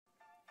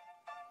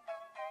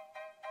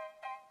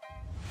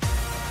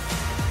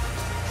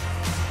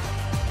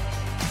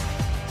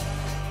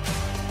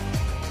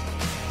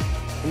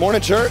Morning,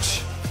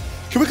 church.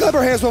 Can we clap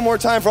our hands one more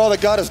time for all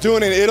that God is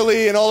doing in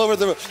Italy and all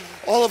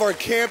of our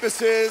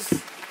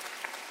campuses?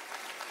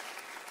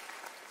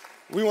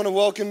 We want to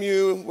welcome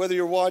you, whether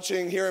you're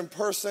watching here in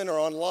person or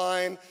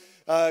online.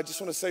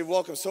 Just want to say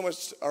welcome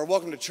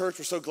to church.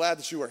 We're so glad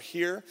that you are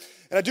here.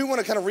 And I do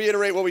want to kind of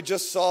reiterate what we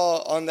just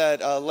saw on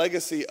that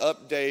legacy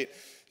update.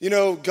 You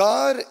know,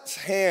 God's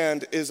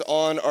hand is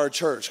on our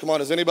church. Come on,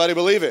 does anybody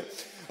believe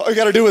it? All you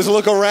got to do is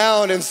look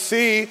around and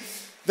see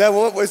that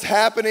what was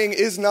happening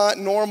is not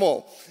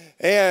normal.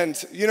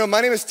 And, you know,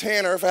 my name is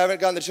Tanner. If I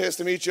haven't gotten the chance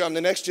to meet you, I'm the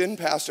next gen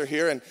pastor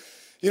here. And,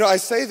 you know, I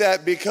say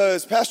that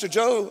because Pastor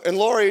Joe and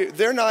Lori,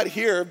 they're not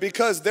here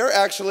because they're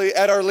actually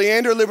at our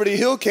Leander Liberty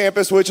Hill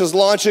campus, which is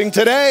launching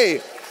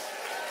today.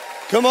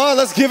 Come on,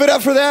 let's give it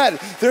up for that.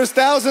 There's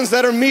thousands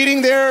that are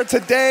meeting there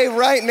today,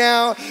 right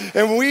now,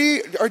 and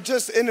we are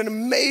just in an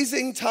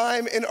amazing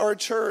time in our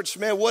church.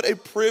 Man, what a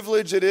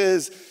privilege it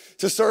is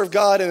to serve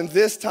God in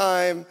this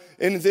time,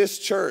 in this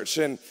church.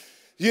 And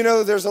you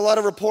know, there's a lot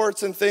of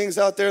reports and things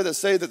out there that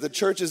say that the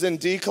church is in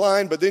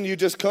decline, but then you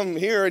just come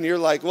here and you're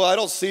like, well, I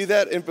don't see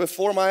that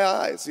before my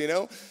eyes, you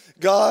know?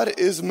 God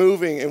is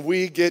moving and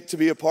we get to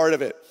be a part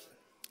of it.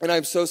 And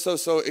I'm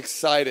so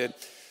excited.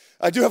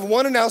 I do have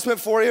one announcement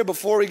for you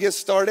before we get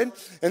started,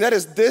 and that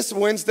is this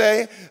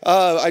Wednesday.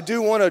 I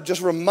do want to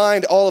just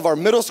remind all of our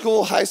middle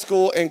school, high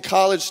school, and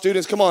college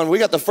students, come on, we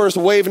got the first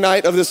wave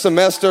night of the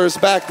semester is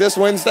back this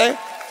Wednesday.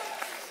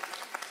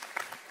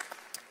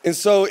 And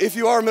so if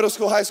you are middle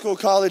school, high school,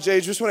 college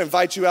age, just want to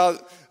invite you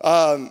out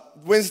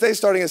Wednesday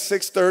starting at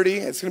 6:30.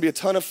 It's going to be a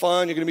ton of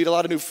fun. You're going to meet a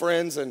lot of new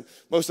friends. And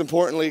most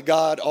importantly,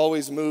 God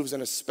always moves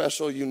in a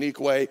special, unique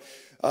way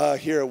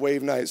here at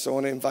Wave Night. So I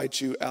want to invite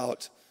you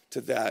out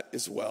to that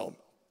as well.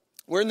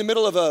 We're in the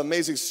middle of an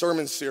amazing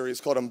sermon series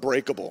called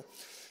Unbreakable.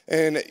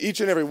 And each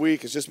and every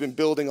week has just been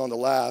building on the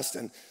last.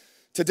 And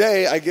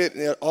today I get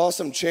an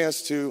awesome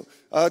chance to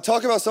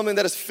talk about something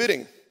that is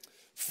fitting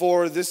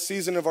for this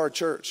season of our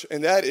church,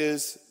 and that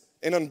is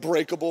an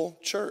unbreakable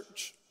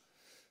church.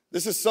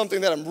 This is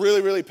something that I'm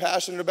really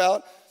passionate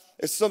about.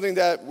 It's something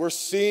that we're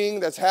seeing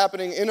that's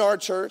happening in our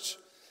church,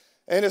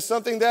 and it's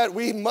something that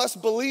we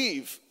must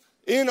believe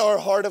in our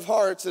heart of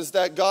hearts is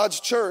that God's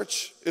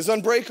church is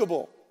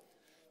unbreakable.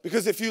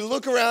 Because if you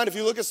look around, if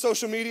you look at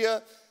social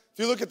media, if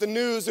you look at the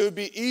news, it would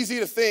be easy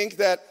to think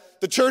that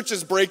the church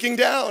is breaking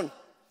down.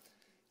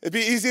 It'd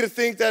be easy to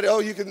think that,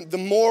 the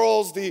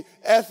morals, the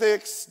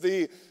ethics,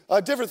 the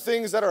different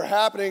things that are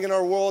happening in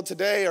our world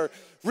today are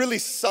really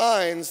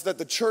signs that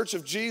the church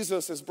of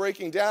Jesus is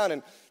breaking down.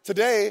 And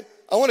today,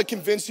 I want to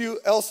convince you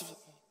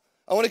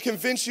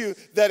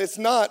that it's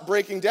not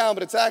breaking down,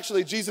 but it's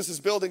actually Jesus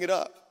is building it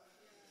up.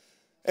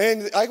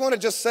 And I want to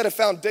just set a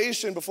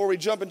foundation before we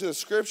jump into the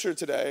scripture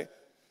today.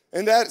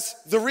 And that's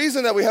the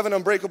reason that we have an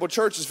unbreakable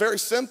church is very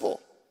simple.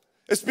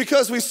 It's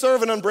because we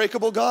serve an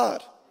unbreakable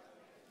God.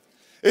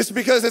 It's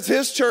because it's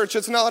his church,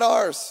 it's not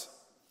ours.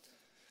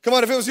 Come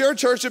on, if it was your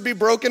church, it'd be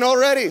broken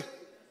already.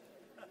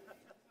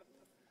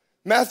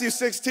 Matthew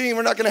 16,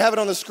 we're not going to have it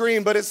on the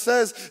screen, but it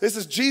says, this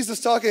is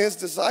Jesus talking to his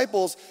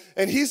disciples,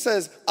 and he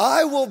says,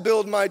 I will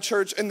build my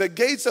church, and the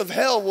gates of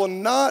hell will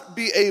not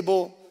be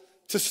able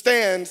to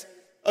stand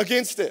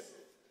against it.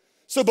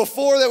 So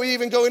before that we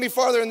even go any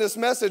farther in this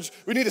message,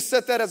 we need to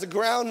set that as a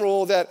ground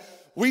rule that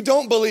we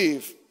don't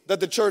believe that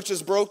the church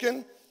is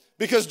broken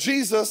because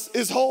Jesus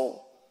is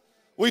whole.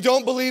 We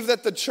don't believe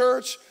that the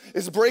church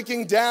is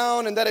breaking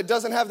down and that it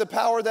doesn't have the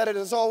power that it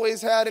has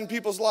always had in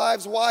people's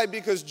lives. Why?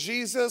 Because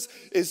Jesus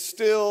is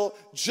still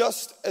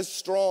just as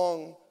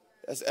strong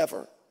as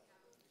ever.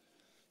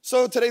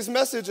 So today's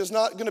message is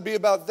not going to be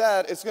about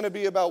that. It's going to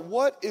be about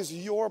what is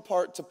your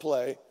part to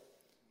play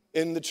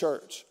in the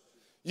church.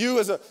 You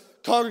as a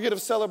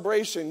congregative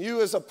celebration,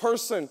 you as a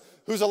person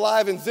who's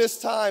alive in this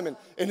time and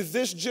in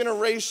this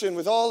generation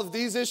with all of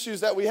these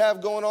issues that we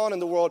have going on in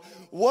the world,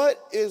 what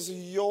is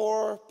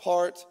your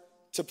part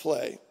to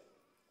play?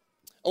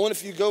 I want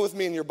if you go with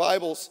me in your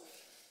Bibles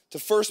to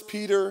 1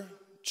 Peter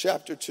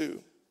chapter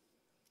 2.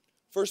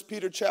 1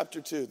 Peter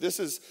chapter 2. This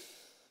is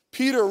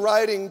Peter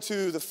writing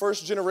to the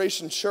first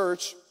generation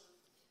church.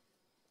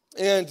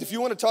 And if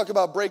you want to talk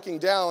about breaking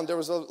down, there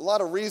was a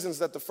lot of reasons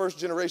that the first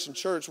generation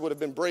church would have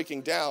been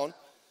breaking down.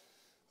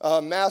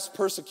 Mass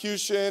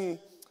persecution.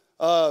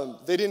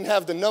 They didn't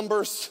have the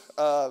numbers.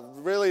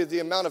 Really, the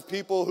amount of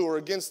people who were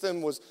against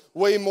them was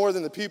way more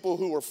than the people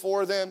who were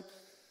for them.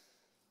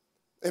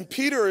 And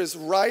Peter is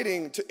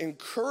writing to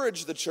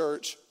encourage the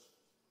church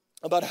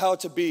about how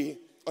to be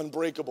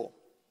unbreakable.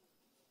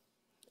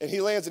 And he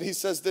lands and he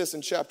says this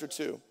in chapter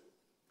 2.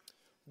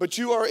 But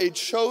you are a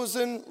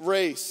chosen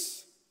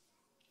race,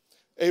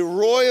 a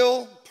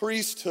royal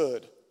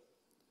priesthood,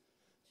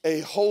 a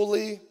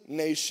holy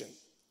nation,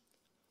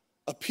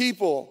 a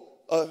people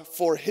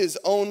for his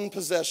own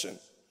possession,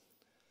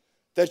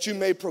 that you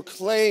may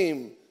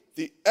proclaim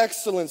the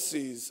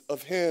excellencies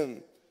of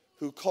him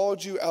who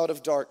called you out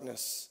of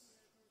darkness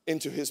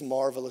into his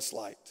marvelous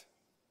light.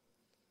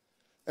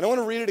 And I want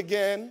to read it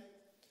again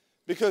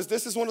because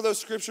this is one of those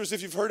scriptures,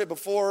 if you've heard it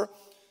before,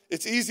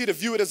 it's easy to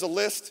view it as a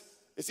list.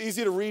 It's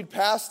easy to read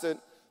past it.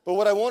 But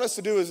what I want us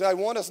to do is I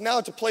want us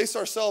now to place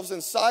ourselves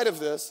inside of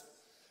this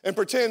and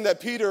pretend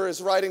that Peter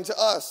is writing to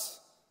us,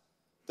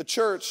 the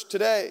church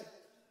today.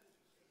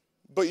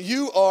 But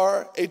you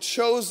are a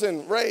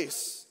chosen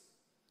race,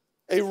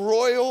 a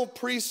royal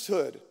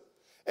priesthood,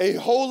 a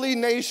holy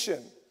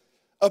nation,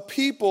 a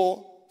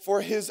people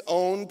for his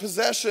own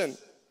possession.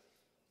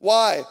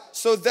 Why?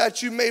 So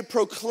that you may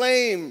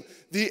proclaim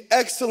the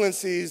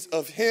excellencies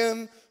of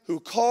him who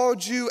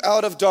called you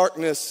out of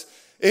darkness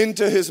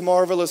into his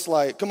marvelous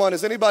light. Come on,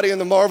 is anybody in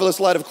the marvelous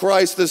light of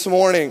Christ this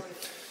morning?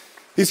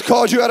 He's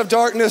called you out of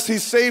darkness.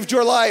 He's saved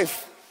your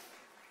life.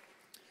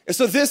 And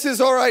so this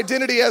is our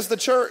identity as the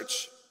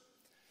church.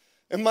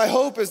 And my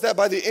hope is that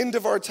by the end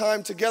of our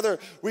time together,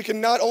 we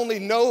can not only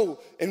know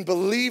and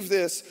believe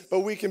this,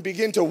 but we can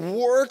begin to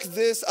work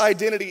this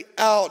identity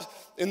out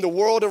in the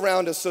world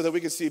around us so that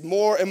we can see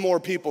more and more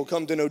people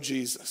come to know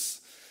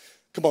Jesus.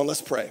 Come on,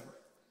 let's pray.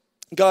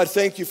 God,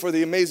 thank you for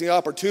the amazing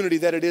opportunity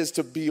that it is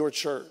to be your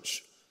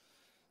church.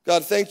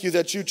 God, thank you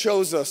that you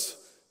chose us.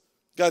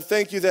 God,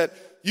 thank you that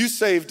you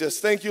saved us.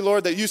 Thank you,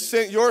 Lord, that you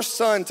sent your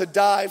son to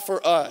die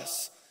for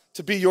us,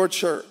 to be your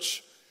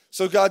church.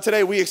 So God,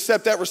 today we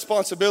accept that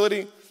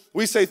responsibility.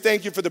 We say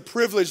thank you for the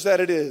privilege that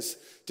it is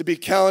to be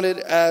counted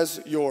as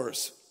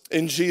yours.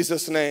 In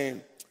Jesus'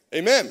 name,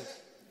 amen.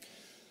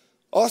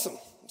 Awesome.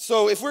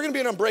 So if we're gonna be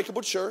an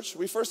unbreakable church,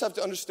 we first have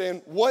to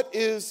understand, what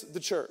is the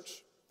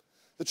church?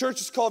 The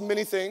church is called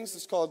many things.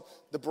 It's called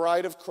the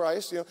bride of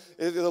Christ.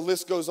 The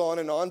list goes on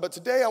and on. But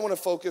today I want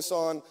to focus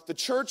on the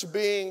church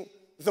being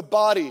the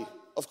body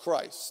of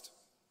Christ.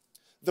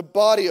 The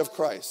body of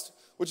Christ,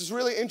 which is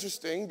really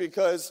interesting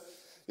because,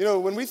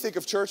 when we think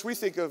of church, we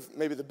think of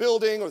maybe the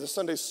building or the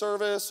Sunday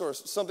service or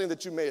something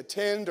that you may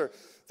attend or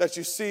that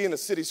you see in a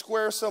city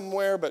square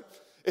somewhere. But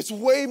it's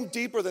way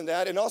deeper than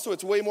that, and also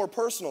it's way more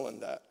personal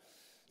than that.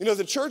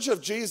 The church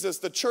of Jesus,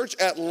 the church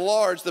at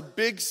large, the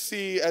big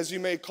C, as you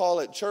may call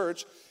it,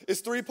 church,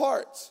 is three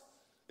parts.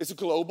 It's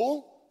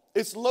global,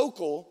 it's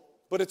local,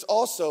 but it's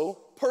also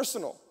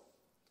personal.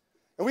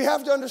 And we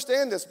have to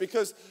understand this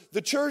because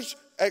the church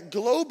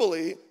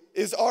globally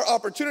is our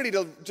opportunity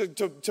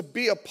to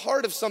be a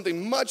part of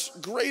something much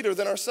greater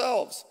than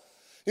ourselves.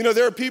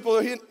 There are people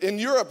in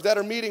Europe that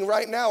are meeting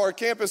right now, our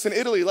campus in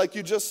Italy, like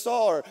you just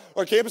saw, or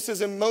our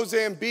campuses in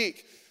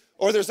Mozambique.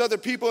 Or there's other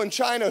people in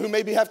China who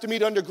maybe have to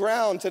meet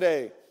underground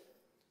today.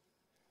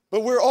 But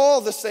we're all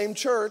the same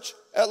church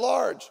at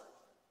large.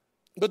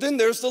 But then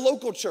there's the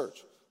local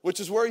church,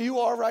 which is where you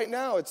are right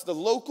now. It's the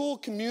local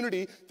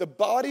community, the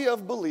body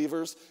of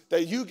believers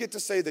that you get to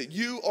say that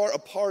you are a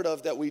part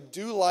of, that we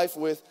do life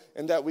with,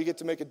 and that we get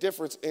to make a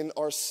difference in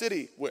our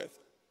city with.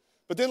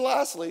 But then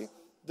lastly,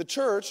 the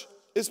church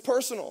is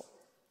personal,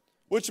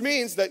 which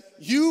means that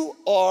you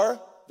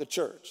are the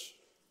church.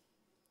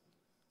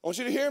 I want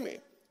you to hear me.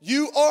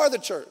 You are the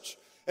church.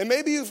 And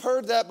maybe you've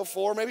heard that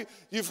before. Maybe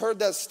you've heard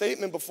that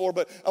statement before.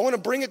 But I want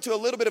to bring it to a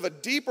little bit of a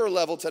deeper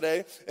level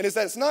today. And it's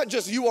that it's not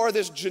just you are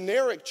this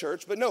generic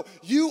church, but no,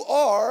 you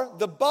are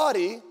the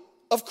body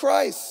of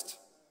Christ.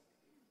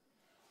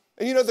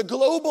 And the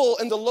global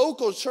and the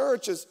local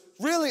church is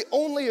really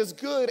only as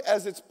good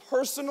as its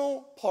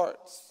personal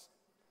parts.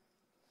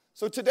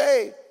 So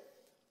today,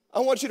 I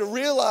want you to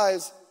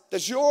realize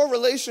that your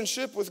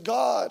relationship with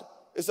God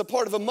is a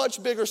part of a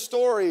much bigger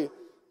story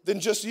than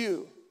just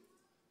you.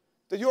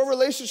 That your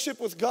relationship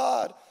with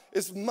God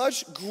is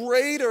much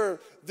greater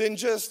than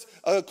just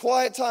a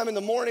quiet time in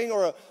the morning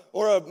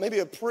or maybe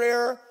a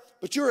prayer,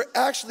 but you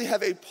actually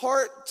have a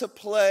part to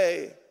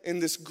play in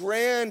this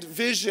grand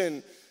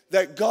vision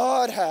that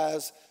God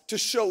has to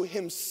show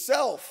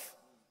himself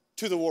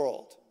to the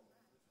world.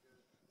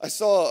 I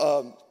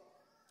saw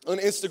on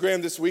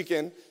Instagram this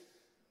weekend,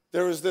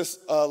 there was this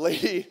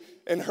lady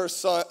and her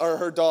son or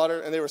her daughter,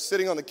 and they were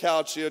sitting on the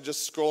couch,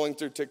 just scrolling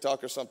through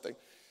TikTok or something.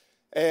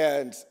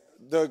 And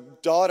the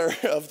daughter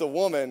of the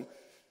woman,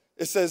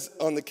 it says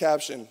on the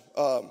caption,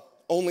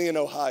 only in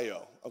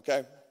Ohio,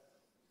 okay?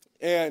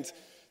 And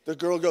the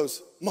girl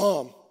goes,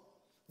 Mom,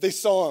 they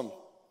saw him.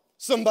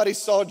 Somebody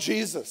saw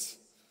Jesus.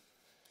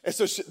 And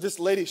so this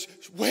lady,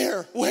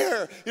 where?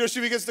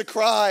 She begins to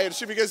cry and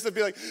she begins to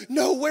be like,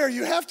 no, where?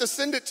 You have to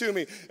send it to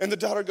me. And the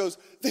daughter goes,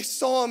 they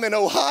saw him in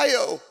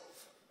Ohio.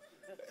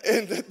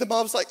 And the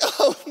mom's like,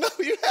 oh, no,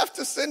 you have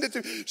to send it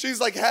to me.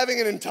 She's like having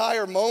an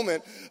entire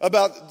moment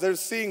about they're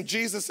seeing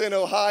Jesus in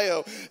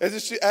Ohio. And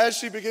as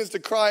she begins to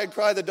cry,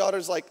 the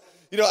daughter's like,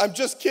 I'm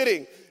just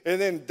kidding. And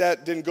then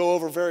that didn't go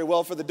over very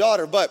well for the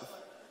daughter. But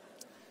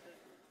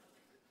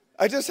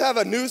I just have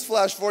a news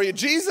flash for you.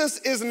 Jesus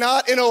is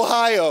not in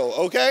Ohio,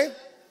 okay?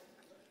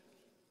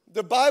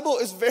 The Bible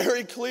is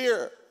very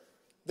clear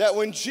that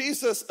when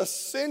Jesus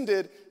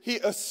ascended, he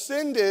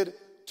ascended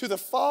to the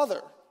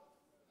Father.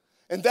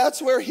 And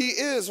that's where he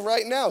is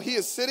right now. He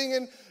is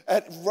sitting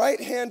at right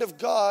hand of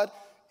God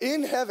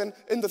in heaven,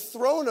 in the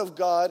throne of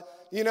God,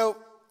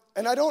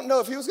 and I don't know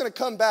if he was going to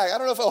come back. I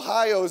don't know if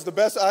Ohio is the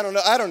best. I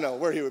don't know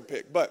where he would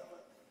pick, but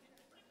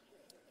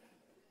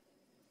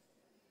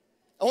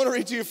I want to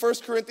read to you 1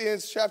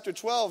 Corinthians chapter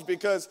 12,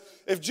 because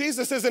if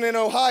Jesus isn't in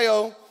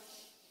Ohio,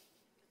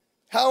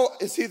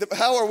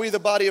 How are we the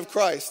body of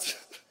Christ?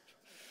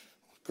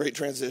 Great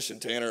transition,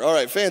 Tanner. All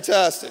right,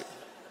 fantastic.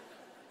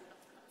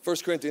 1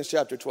 Corinthians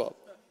chapter 12.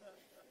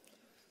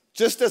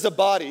 Just as a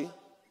body,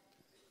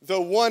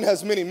 though one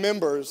has many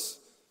members,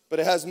 but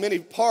it has many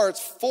parts,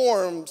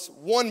 forms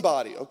one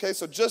body, okay?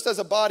 So just as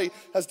a body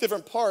has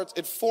different parts,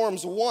 it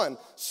forms one.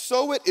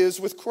 So it is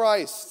with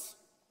Christ.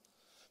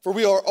 For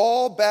we are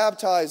all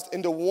baptized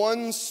into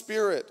one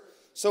Spirit,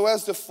 so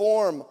as to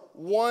form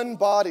one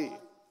body.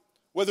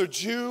 Whether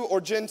Jew or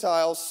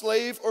Gentile,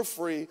 slave or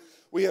free,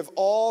 we have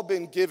all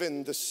been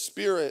given the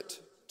Spirit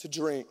to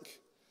drink.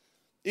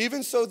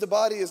 Even so, the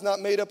body is not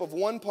made up of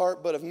one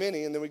part, but of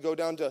many. And then we go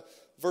down to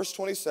verse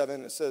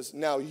 27. It says,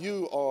 now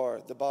you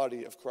are the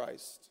body of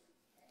Christ,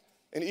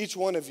 and each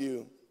one of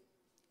you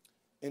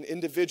and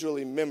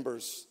individually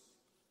members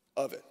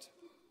of it.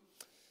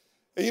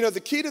 And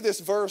the key to this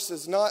verse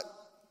is not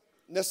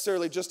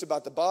necessarily just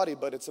about the body,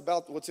 but it's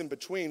about what's in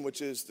between,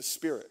 which is the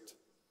Spirit.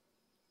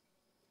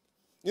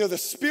 The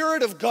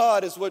Spirit of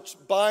God is what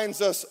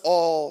binds us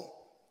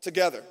all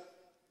together.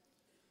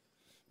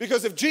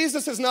 Because if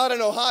Jesus is not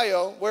in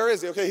Ohio, where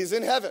is he? Okay, he's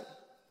in heaven.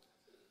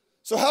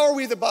 So how are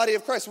we the body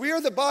of Christ? We are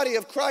the body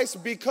of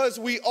Christ because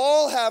we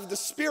all have the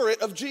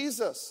Spirit of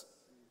Jesus.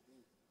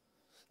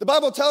 The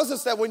Bible tells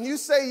us that when you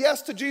say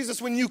yes to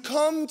Jesus, when you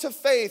come to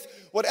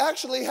faith, what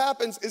actually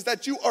happens is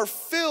that you are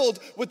filled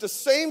with the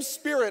same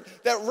Spirit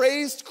that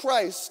raised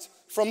Christ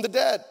from the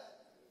dead.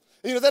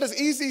 That is an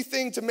easy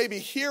thing to maybe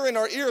hear in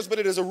our ears, but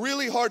it is a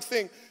really hard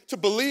thing to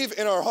believe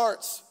in our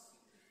hearts.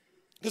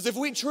 Because if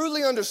we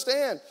truly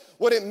understand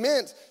what it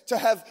meant to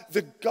have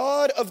the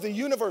God of the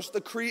universe,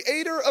 the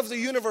creator of the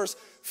universe,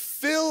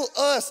 fill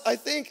us,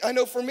 I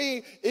know for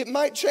me, it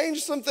might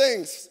change some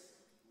things.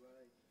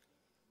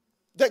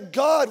 That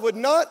God would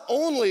not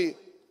only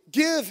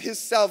give his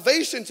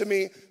salvation to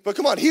me,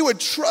 but he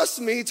would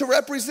trust me to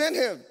represent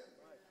him.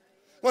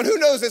 Well, who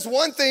knows? It's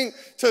one thing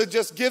to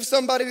just give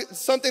somebody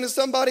something to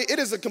somebody. It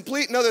is a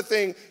complete another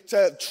thing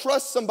to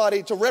trust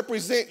somebody to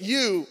represent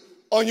you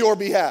on your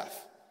behalf.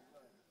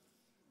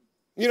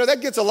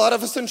 That gets a lot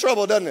of us in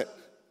trouble, doesn't it?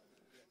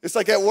 It's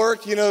like at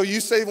work,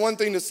 you say one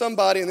thing to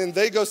somebody and then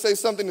they go say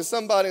something to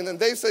somebody and then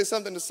they say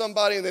something to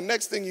somebody and the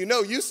next thing you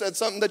know, you said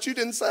something that you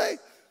didn't say.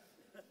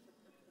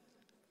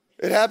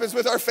 It happens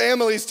with our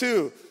families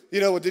too.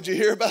 Well, did you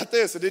hear about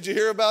this? Or did you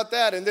hear about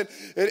that? And then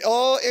it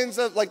all ends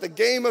up like the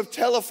game of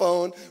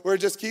telephone where it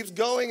just keeps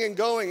going and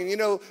going.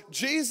 And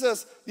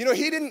Jesus, he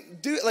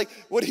didn't do,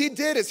 what he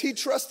did is he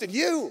trusted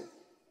you.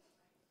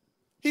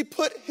 He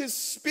put his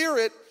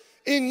Spirit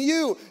in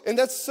you. And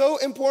that's so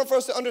important for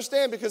us to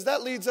understand because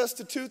that leads us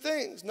to two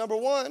things. Number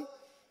one,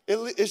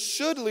 it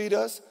should lead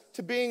us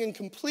to being in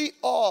complete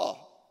awe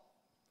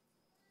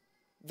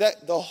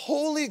that the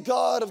holy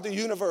God of the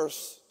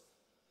universe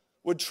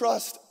would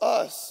trust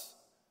us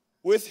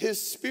with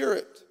his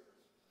Spirit.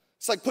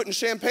 It's like putting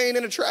champagne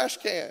in a trash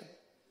can.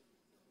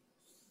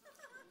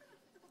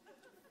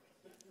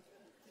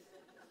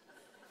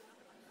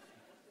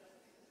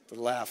 The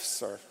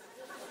laughs are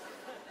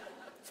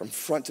from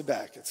front to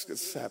back.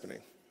 It's happening.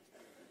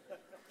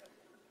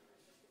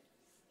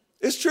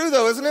 It's true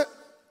though, isn't it?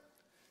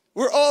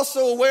 We're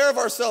also aware of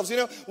ourselves.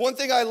 One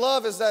thing I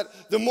love is that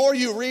the more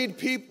you read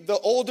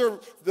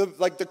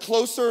the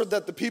closer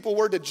that the people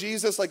were to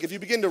Jesus, like if you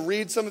begin to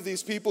read some of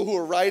these people who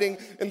were writing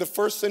in the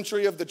first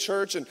century of the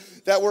church and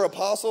that were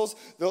apostles,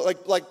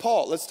 like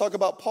Paul. Let's talk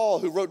about Paul,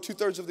 who wrote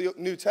 2/3 of the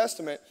New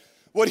Testament.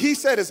 What he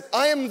said is,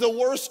 I am the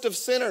worst of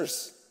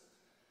sinners.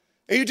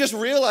 And you just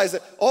realize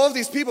that all of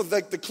these people,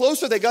 the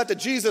closer they got to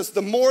Jesus,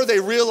 the more they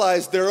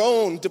realized their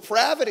own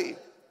depravity.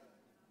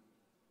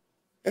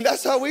 And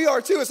that's how we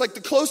are too. It's like the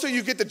closer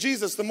you get to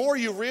Jesus, the more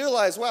you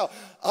realize, wow,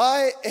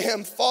 I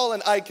am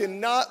fallen. I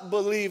cannot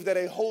believe that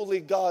a holy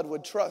God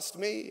would trust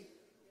me.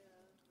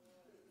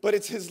 But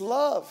it's his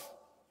love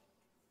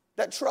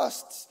that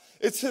trusts.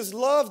 It's his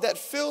love that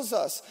fills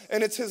us.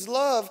 And it's his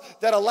love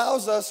that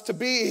allows us to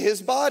be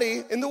his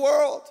body in the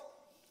world.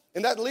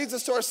 And that leads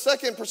us to our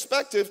second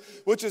perspective,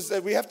 which is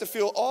that we have to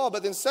feel awe.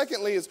 But then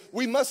secondly is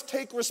we must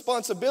take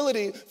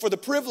responsibility for the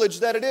privilege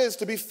that it is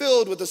to be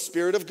filled with the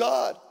Spirit of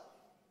God.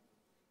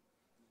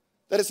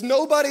 That it's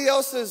nobody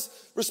else's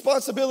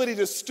responsibility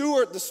to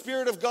steward the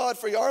Spirit of God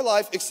for our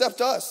life except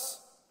us.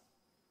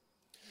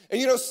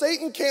 And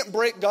Satan can't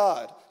break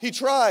God. He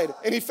tried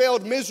and he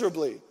failed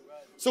miserably.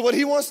 So what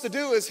he wants to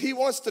do is he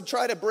wants to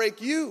try to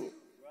break you.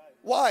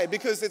 Why?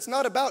 Because it's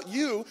not about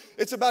you.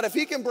 It's about if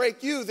he can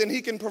break you, then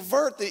he can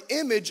pervert the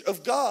image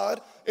of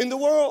God in the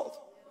world.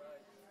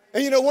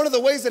 And one of the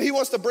ways that he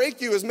wants to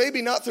break you is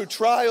maybe not through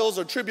trials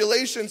or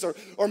tribulations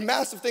or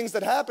massive things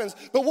that happens,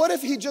 but what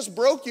if he just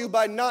broke you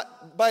by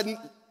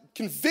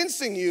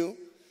convincing you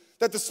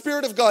that the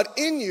Spirit of God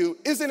in you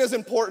isn't as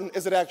important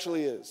as it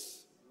actually is?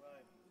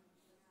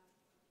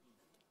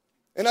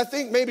 And I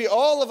think maybe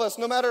all of us,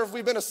 no matter if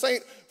we've been a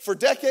saint for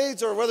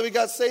decades or whether we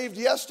got saved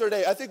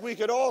yesterday, I think we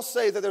could all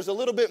say that there's a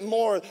little bit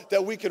more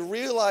that we could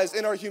realize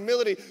in our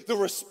humility, the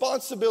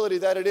responsibility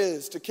that it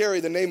is to carry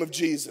the name of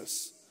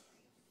Jesus.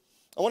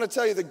 I want to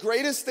tell you the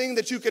greatest thing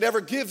that you could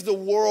ever give the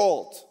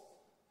world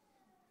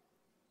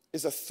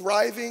is a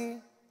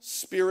thriving,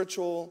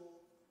 spiritual,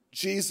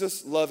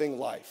 Jesus-loving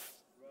life.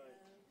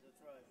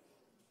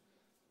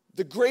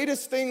 The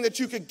greatest thing that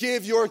you could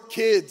give your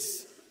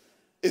kids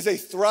is a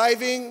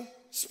thriving,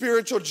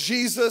 spiritual,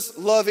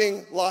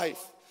 Jesus-loving life.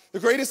 The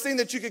greatest thing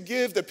that you could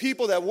give the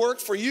people that work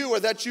for you or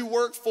that you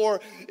work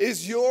for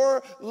is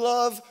your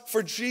love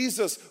for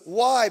Jesus.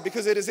 Why?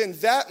 Because it is in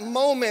that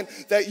moment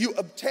that you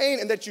obtain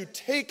and that you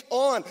take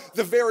on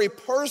the very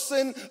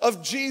person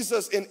of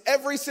Jesus in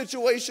every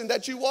situation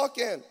that you walk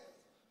in.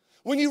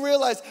 When you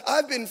realize,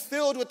 I've been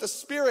filled with the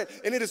Spirit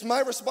and it is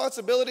my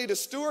responsibility to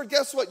steward,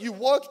 guess what? You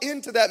walk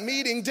into that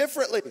meeting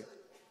differently.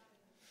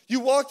 You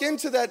walk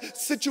into that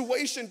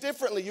situation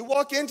differently. You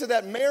walk into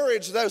that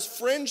marriage, those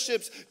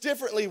friendships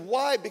differently.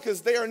 Why?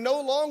 Because they are no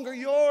longer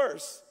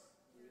yours.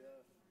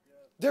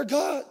 They're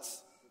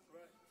God's.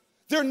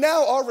 They're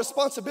now our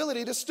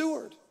responsibility to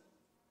steward.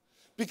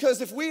 Because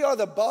if we are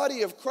the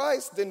body of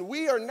Christ, then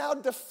we are now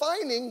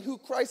defining who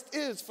Christ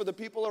is for the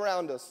people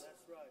around us.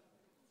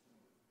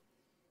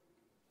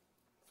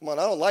 Come on,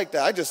 I don't like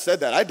that. I just said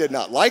that. I did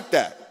not like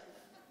that.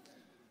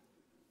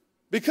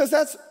 Because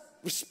that's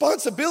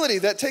responsibility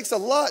that takes a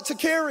lot to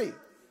carry.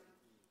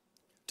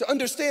 To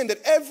understand that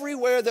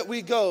everywhere that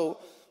we go,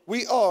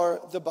 we are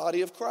the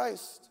body of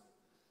Christ.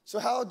 So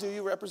how do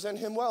you represent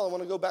him well? I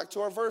want to go back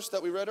to our verse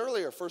that we read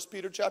earlier, 1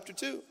 Peter chapter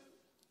 2.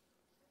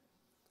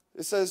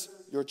 It says,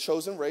 you're a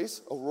chosen race,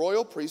 a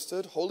royal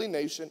priesthood, holy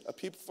nation, a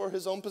people for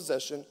his own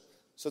possession,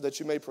 so that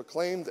you may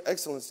proclaim the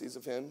excellencies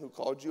of him who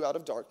called you out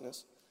of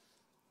darkness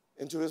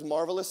into his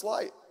marvelous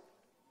light.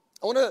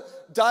 I want to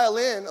dial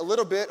in a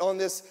little bit on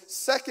this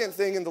second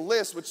thing in the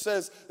list, which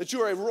says that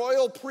you are a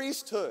royal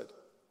priesthood.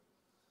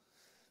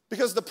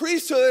 Because the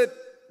priesthood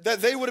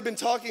that they would have been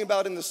talking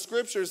about in the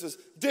scriptures is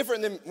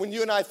different than when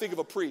you and I think of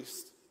a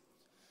priest.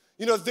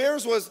 You know,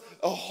 theirs was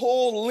a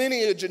whole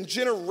lineage and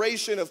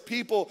generation of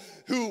people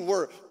who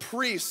were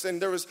priests,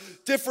 and there was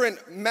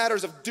different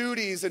matters of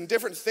duties and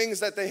different things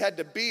that they had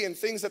to be and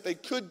things that they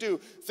could do,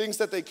 things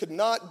that they could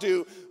not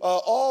do,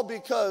 all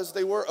because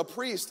they were a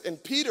priest.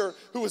 And Peter,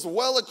 who was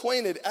well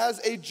acquainted as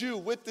a Jew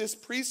with this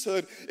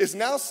priesthood, is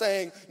now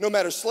saying, no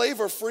matter slave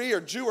or free or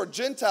Jew or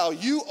Gentile,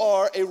 you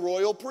are a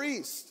royal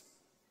priest.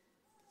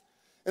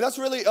 And that's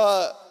really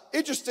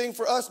interesting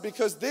for us,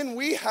 because then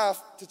we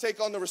have to take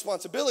on the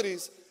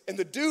responsibilities and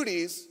the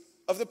duties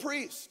of the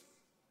priest.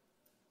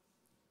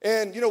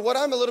 And you know what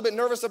I'm a little bit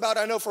nervous about,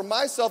 I know for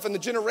myself and the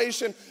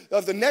generation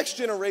of the next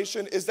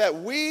generation, is that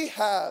we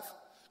have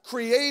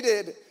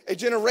created a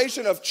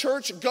generation of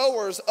church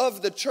goers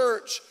of the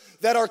church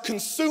that are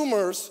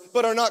consumers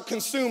but are not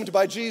consumed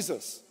by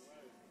Jesus.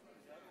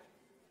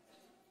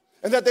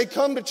 And that they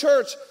come to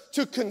church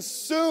to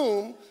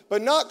consume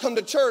but not come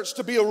to church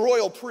to be a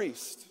royal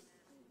priest.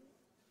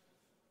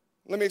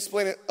 Let me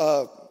explain it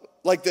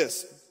like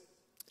this.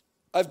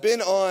 I've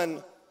been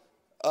on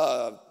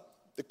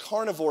the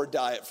carnivore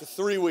diet for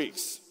 3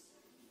 weeks.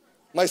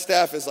 My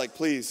staff is like,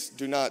 please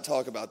do not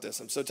talk about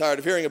this. I'm so tired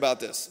of hearing about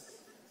this.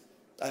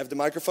 I have the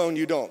microphone,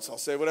 you don't, so I'll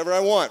say whatever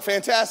I want.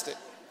 Fantastic.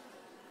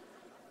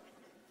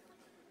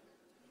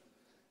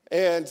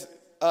 And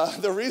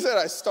the reason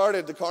I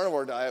started the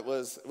carnivore diet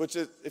was, which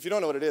is, if you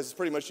don't know what it is, it's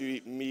pretty much you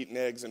eat meat and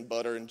eggs and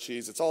butter and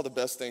cheese. It's all the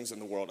best things in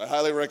the world. I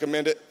highly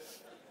recommend it.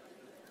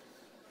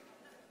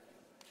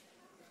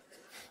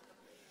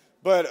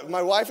 But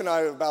my wife and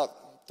I,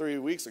 about 3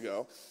 weeks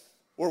ago,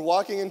 were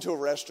walking into a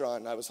restaurant,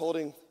 and I was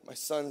holding my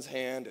son's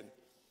hand, and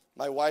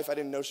my wife, I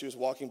didn't know she was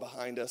walking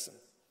behind us, and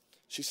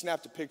she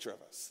snapped a picture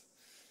of us.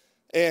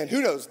 And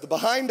who knows, the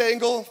behind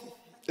angle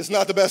is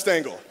not the best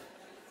angle.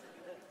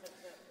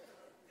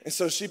 And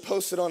so she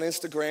posted on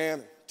Instagram,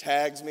 and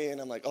tags me,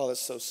 and I'm like, oh, that's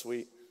so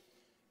sweet.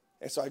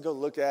 And so I go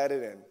look at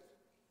it, and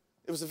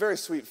it was a very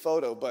sweet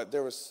photo, but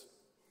there was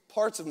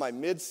parts of my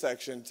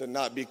midsection, to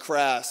not be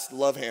crass,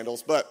 love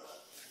handles, but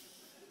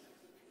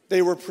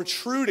they were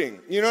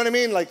protruding, you know what I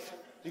mean? Like,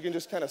 you can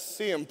just kind of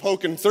see them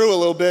poking through a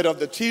little bit of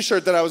the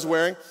t-shirt that I was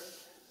wearing.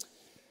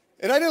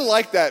 And I didn't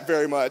like that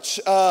very much.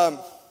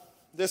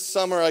 This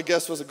summer, I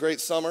guess, was a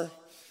great summer.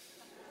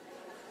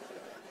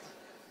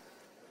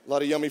 A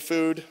lot of yummy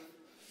food.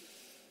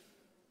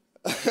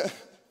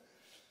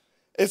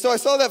 And so I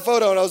saw that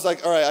photo, and I was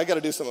like, all right, I got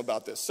to do something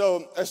about this.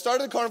 So I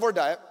started the carnivore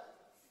diet,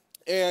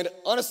 and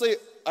honestly,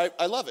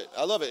 I love it.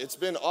 I love it. It's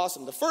been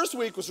awesome. The first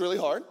week was really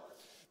hard.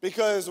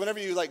 Because whenever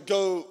you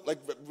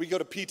we go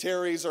to P.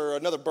 Terry's or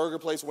another burger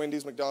place,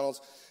 Wendy's,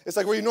 McDonald's, it's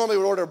like where you normally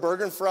would order a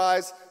burger and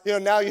fries. You know,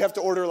 now you have to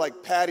order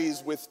like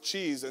patties with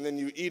cheese, and then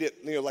you eat it,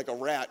 you know, like a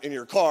rat in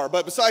your car.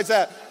 But besides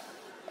that,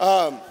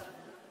 the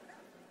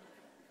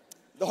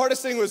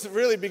hardest thing was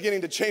really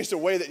beginning to change the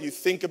way that you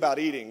think about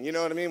eating. You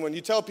know what I mean? When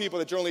you tell people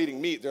that you're only eating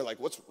meat, they're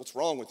like, what's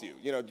wrong with you?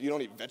 You know, you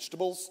don't eat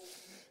vegetables?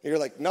 And you're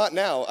like, not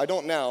now, I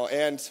don't now.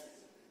 And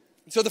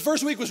so the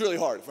first week was really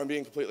hard, if I'm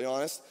being completely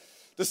honest.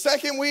 The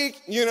second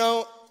week, you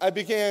know, I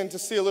began to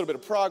see a little bit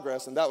of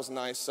progress, and that was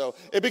nice. So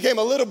it became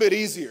a little bit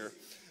easier.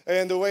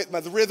 And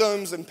the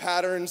rhythms and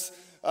patterns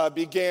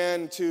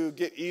began to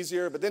get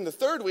easier. But then the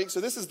third week, so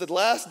this is the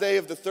last day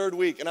of the third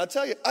week. And I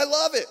tell you, I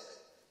love it.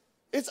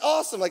 It's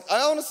awesome. Like,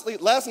 I honestly,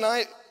 last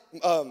night,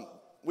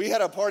 we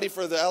had a party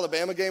for the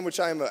Alabama game, which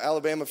I am an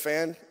Alabama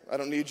fan. I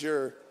don't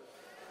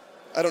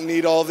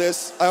need all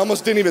this. I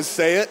almost didn't even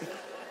say it.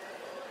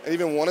 I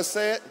didn't even want to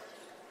say it.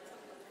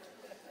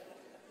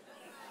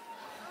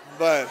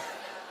 But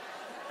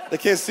they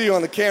can't see you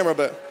on the camera,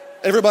 but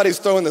everybody's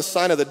throwing the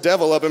sign of the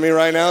devil up at me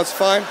right now. It's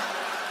fine.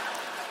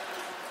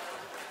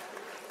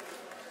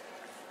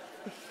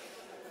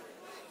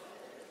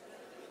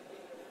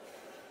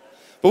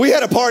 But we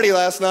had a party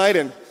last night,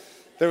 and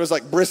there was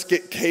like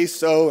brisket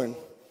queso and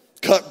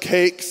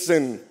cupcakes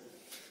and,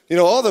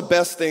 all the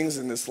best things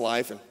in this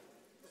life.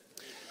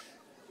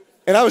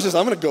 And I was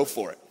I'm going to go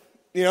for it.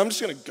 I'm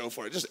just going to go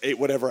for it. Just ate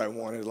whatever I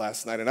wanted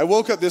last night. And I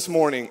woke up this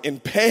morning in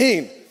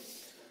pain.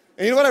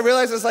 And you know what I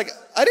realized? It's like,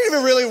 I didn't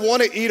even really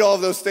want to eat all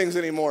of those things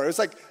anymore. It's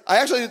like, I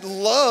actually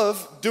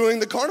love doing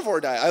the carnivore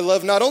diet. I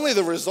love not only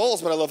the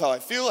results, but I love how I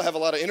feel. I have a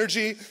lot of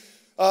energy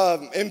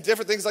and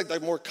different things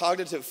like more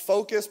cognitive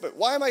focus. But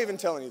why am I even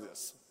telling you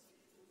this?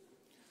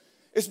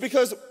 It's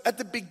because at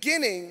the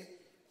beginning,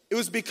 it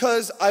was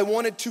because I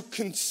wanted to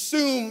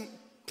consume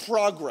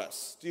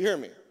progress. Do you hear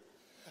me?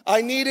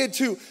 I needed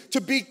to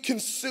be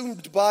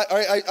consumed by,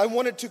 I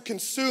wanted to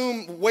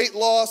consume weight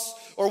loss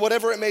or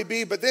whatever it may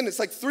be, but then it's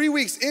like 3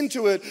 weeks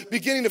into it,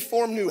 beginning to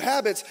form new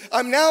habits,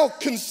 I'm now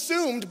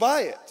consumed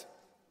by it.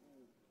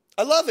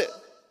 I love it.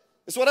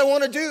 It's what I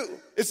want to do.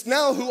 It's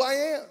now who I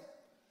am.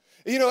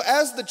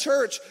 As the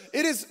church,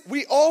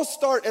 we all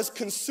start as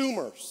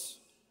consumers.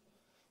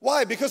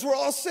 Why? Because we're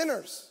all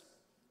sinners.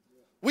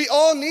 We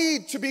all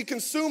need to be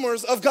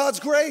consumers of God's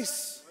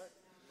grace.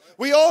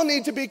 We all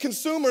need to be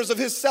consumers of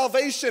his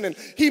salvation, and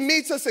he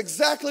meets us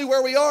exactly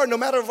where we are, no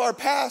matter of our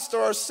past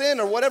or our sin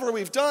or whatever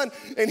we've done,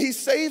 and he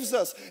saves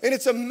us, and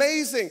it's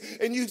amazing.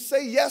 And you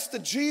say yes to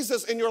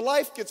Jesus, and your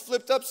life gets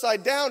flipped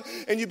upside down,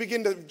 and you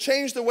begin to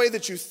change the way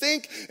that you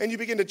think, and you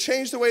begin to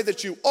change the way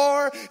that you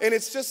are, and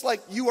it's just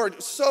like you are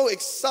so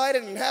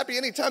excited and happy.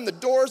 Anytime the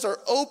doors are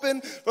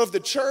open of the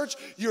church,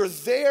 you're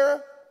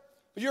there.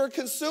 You're a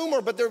consumer,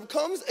 but there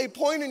comes a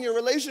point in your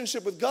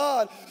relationship with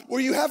God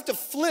where you have to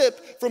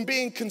flip from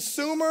being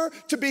consumer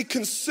to be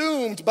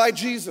consumed by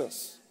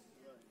Jesus.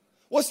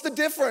 What's the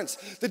difference?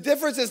 The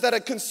difference is that a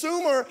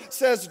consumer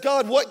says,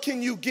 God, what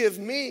can you give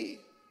me?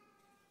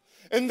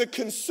 And the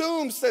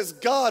consumed says,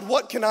 God,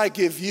 what can I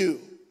give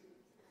you?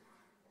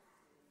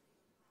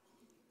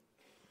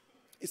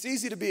 It's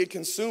easy to be a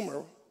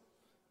consumer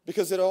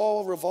because it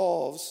all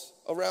revolves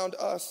around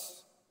us.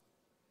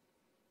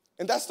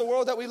 And that's the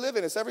world that we live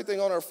in. It's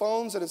everything on our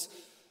phones, and it's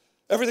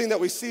everything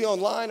that we see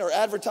online, or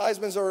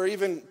advertisements are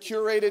even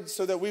curated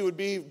so that we would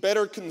be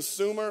better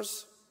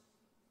consumers.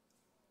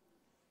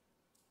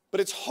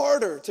 But it's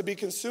harder to be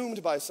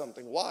consumed by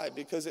something. Why?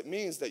 Because it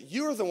means that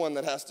you're the one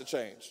that has to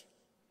change.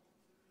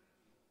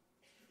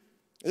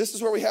 And this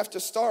is where we have to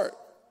start.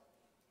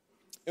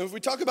 And if we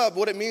talk about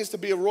what it means to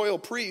be a royal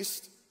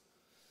priest,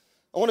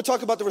 I want to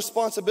talk about the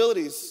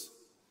responsibilities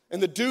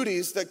and the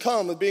duties that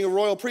come with being a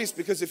royal priest,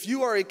 because if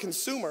you are a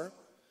consumer,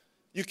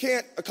 you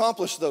can't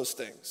accomplish those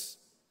things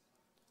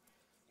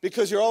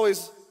because you're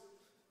always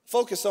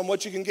focused on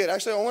what you can get.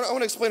 Actually, I want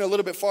to explain a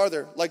little bit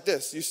farther like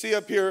this. You see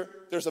up here,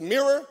 there's a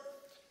mirror,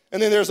 and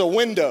then there's a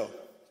window.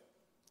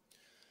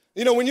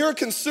 When you're a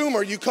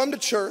consumer, you come to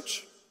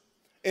church,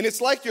 and it's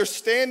like you're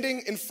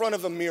standing in front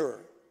of a mirror.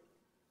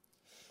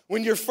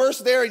 When you're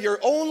first there, your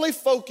only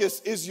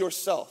focus is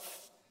yourself.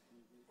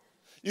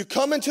 You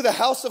come into the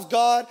house of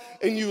God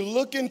and you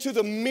look into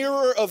the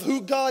mirror of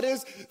who God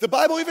is. The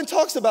Bible even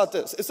talks about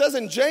this. It says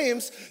in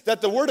James that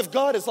the word of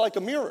God is like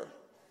a mirror.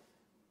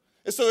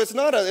 And so it's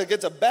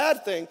a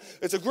bad thing.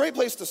 It's a great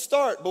place to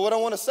start, but what I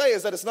want to say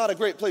is that it's not a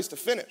great place to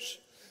finish.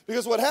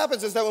 Because what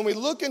happens is that when we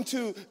look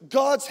into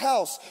God's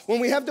house, when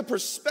we have the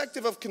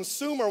perspective of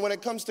consumer when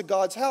it comes to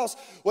God's house,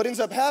 what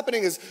ends up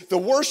happening is the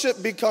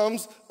worship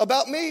becomes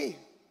about me.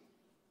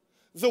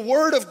 The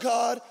word of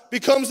God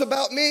becomes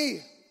about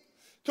me.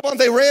 Come on,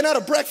 they ran out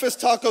of breakfast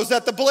tacos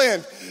at the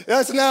Blend.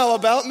 That's now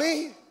about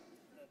me.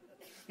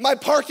 My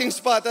parking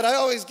spot that I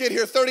always get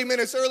here 30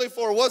 minutes early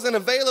for wasn't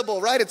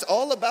available, right? It's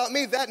all about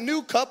me. That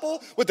new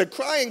couple with the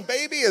crying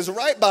baby is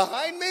right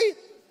behind me.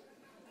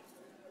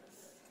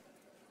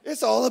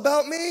 It's all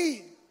about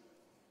me.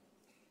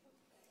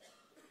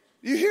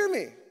 You hear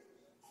me?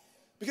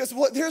 Because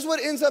here's what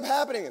ends up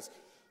happening is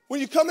when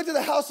you come into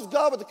the house of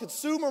God with a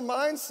consumer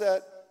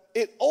mindset,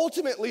 it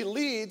ultimately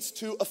leads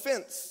to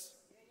offense.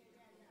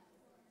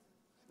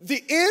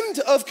 The end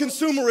of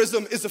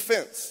consumerism is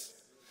offense.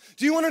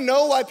 Do you want to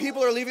know why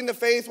people are leaving the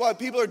faith, why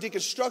people are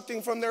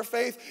deconstructing from their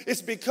faith?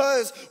 It's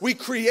because we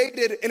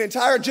created an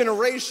entire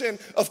generation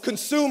of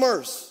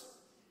consumers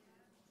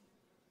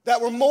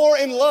that were more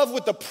in love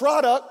with the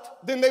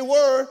product than they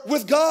were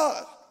with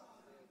God.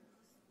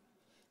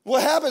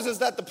 What happens is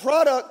that the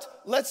product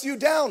lets you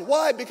down.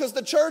 Why? Because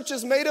the church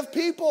is made of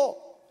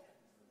people.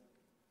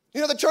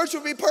 The church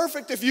would be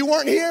perfect if you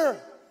weren't here.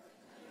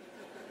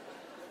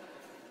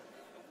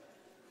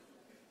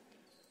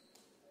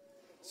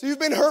 So you've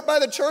been hurt by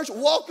the church?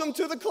 Welcome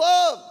to the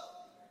club.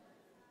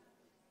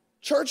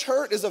 Church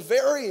hurt is a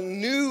very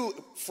new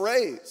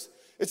phrase.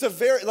 It's a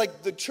very,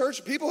 like the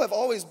church, people have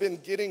always been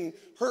getting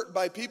hurt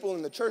by people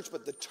in the church,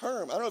 but the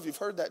term, I don't know if you've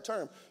heard that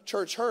term,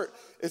 church hurt,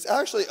 it's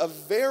actually a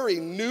very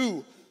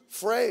new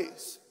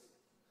phrase.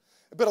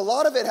 But a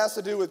lot of it has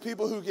to do with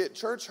people who get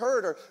church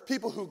hurt or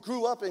people who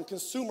grew up in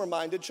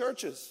consumer-minded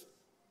churches.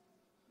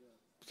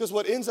 Because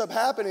what ends up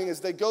happening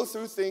is they go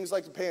through things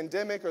like the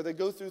pandemic, or they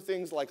go through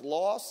things like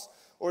loss,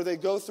 or they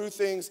go through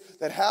things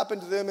that happen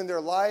to them in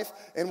their life,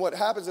 and what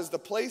happens is the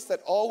place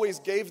that always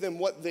gave them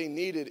what they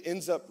needed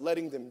ends up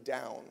letting them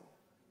down.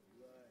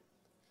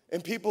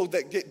 And people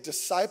that get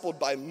discipled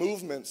by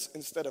movements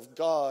instead of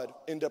God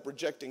end up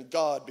rejecting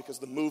God because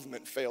the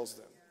movement fails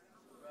them.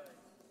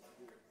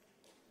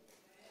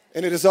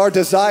 And it is our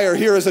desire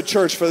here as a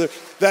church for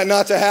that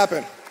not to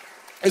happen.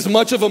 As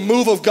much of a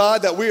move of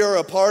God that we are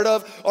a part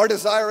of, our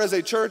desire as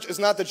a church is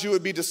not that you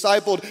would be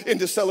discipled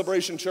into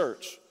Celebration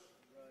Church.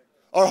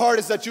 Our heart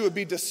is that you would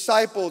be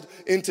discipled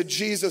into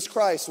Jesus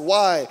Christ.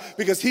 Why?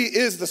 Because he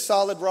is the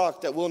solid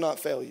rock that will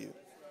not fail you.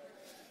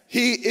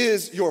 He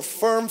is your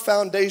firm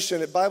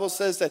foundation. The Bible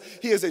says that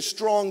he is a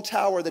strong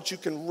tower that you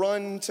can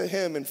run to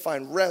him and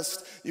find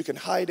rest. You can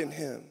hide in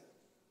him.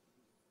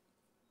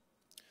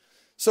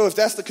 So if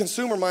that's the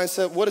consumer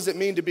mindset, what does it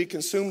mean to be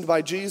consumed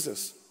by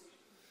Jesus?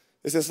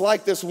 It's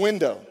like this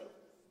window.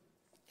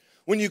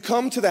 When you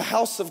come to the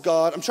house of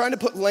God, I'm trying to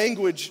put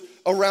language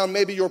around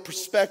maybe your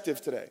perspective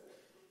today.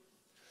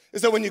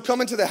 Is that when you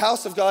come into the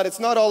house of God, it's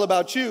not all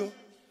about you.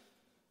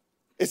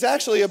 It's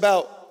actually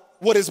about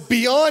what is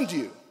beyond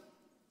you.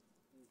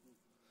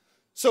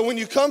 So when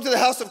you come to the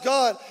house of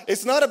God,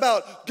 it's not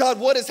about, God,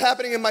 what is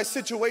happening in my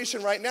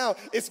situation right now?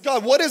 It's,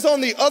 God, what is on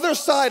the other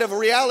side of a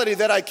reality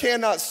that I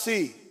cannot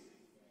see?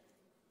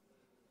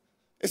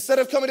 Instead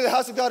of coming to the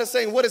house of God and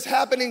saying, what is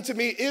happening to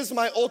me is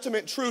my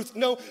ultimate truth.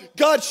 No,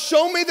 God,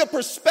 show me the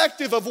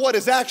perspective of what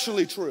is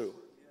actually true.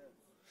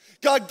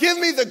 God, give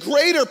me the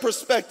greater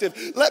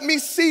perspective. Let me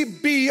see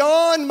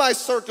beyond my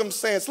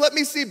circumstance. Let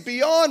me see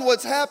beyond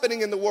what's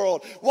happening in the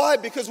world. Why?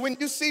 Because when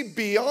you see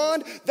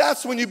beyond,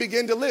 that's when you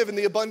begin to live in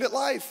the abundant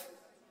life.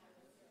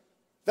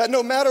 That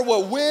no matter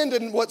what wind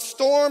and what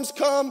storms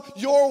come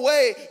your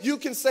way, you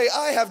can say,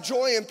 I have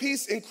joy and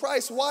peace in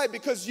Christ. Why?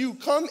 Because you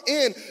come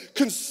in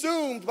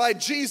consumed by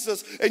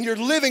Jesus and you're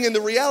living in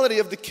the reality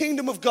of the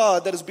kingdom of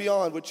God that is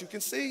beyond what you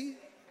can see.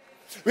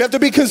 We have to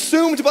be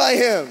consumed by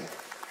him.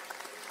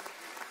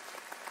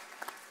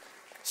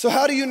 So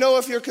how do you know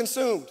if you're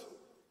consumed?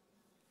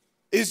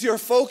 Is your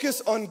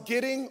focus on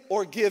getting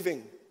or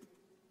giving?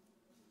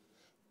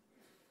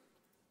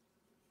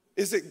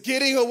 Is it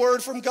getting a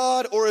word from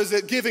God, or is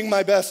it giving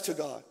my best to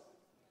God?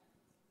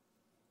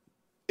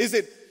 Is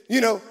it,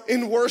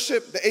 in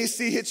worship, the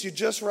AC hits you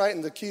just right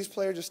and the keys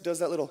player just does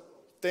that little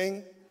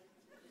thing?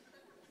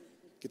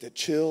 Get that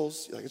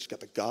chills. You're like, I just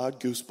got the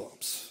God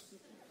goosebumps.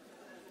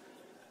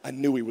 I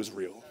knew he was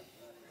real.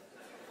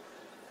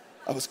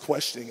 I was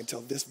questioning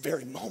until this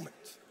very moment.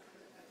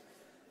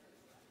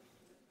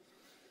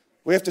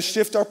 We have to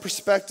shift our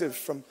perspective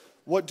from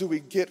what do we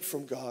get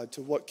from God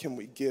to what can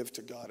we give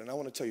to God. And I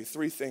want to tell you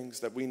 3 things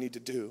that we need to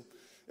do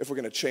if we're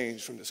going to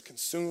change from this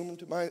consumer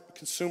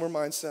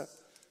mindset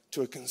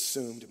to a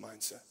consumed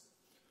mindset.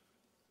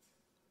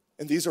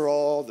 And these are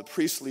all the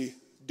priestly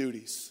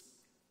duties.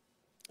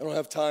 I don't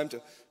have time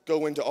to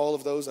go into all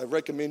of those. I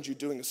recommend you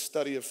doing a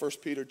study of 1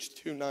 Peter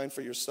 2:9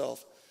 for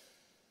yourself.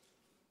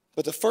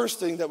 But the first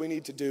thing that we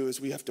need to do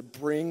is we have to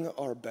bring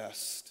our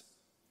best.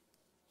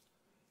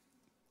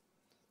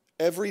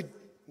 Every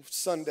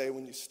Sunday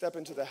when you step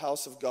into the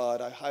house of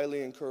God, I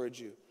highly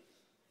encourage you,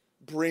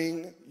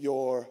 bring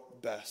your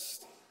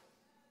best.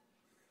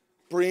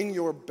 Bring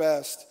your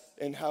best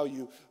in how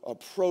you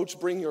approach,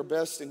 bring your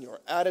best in your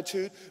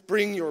attitude,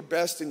 bring your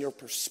best in your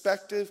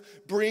perspective,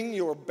 bring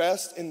your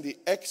best in the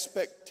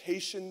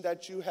expectation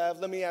that you have.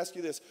 Let me ask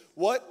you this,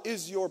 what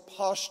is your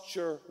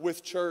posture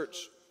with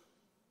church?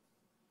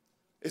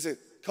 Is it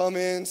come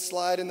in,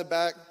 slide in the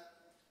back?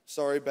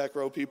 Sorry, back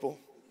row people.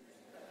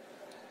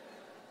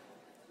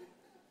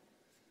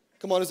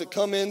 Come on, is it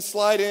come in,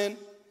 slide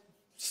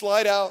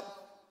out,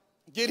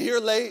 get here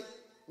late,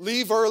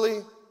 leave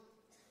early?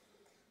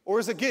 Or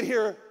is it get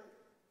here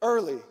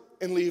early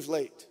and leave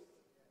late?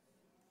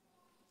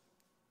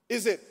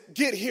 Is it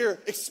get here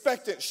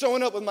expectant,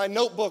 showing up with my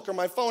notebook or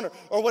my phone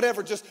or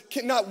whatever, just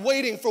not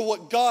waiting for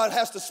what God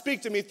has to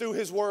speak to me through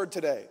his word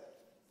today?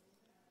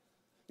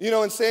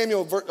 In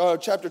Samuel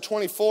chapter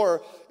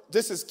 24,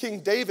 this is King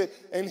David,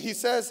 and he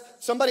says,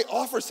 somebody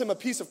offers him a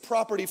piece of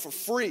property for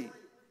free.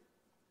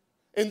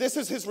 And this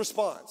is his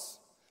response.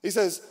 He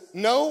says,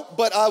 no,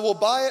 but I will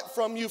buy it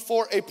from you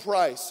for a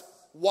price.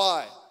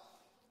 Why?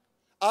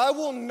 I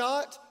will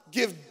not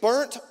give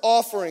burnt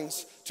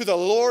offerings to the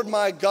Lord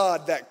my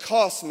God that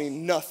cost me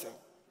nothing.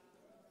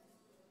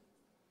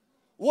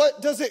 What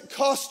does it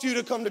cost you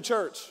to come to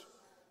church?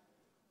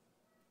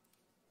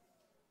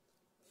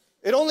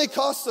 It only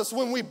costs us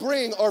when we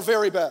bring our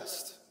very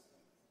best.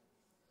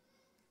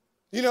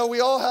 You know, we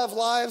all have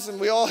lives and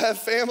we all have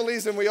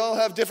families and we all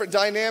have different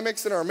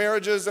dynamics in our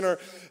marriages and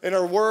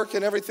our work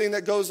and everything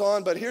that goes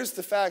on. But here's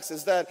the facts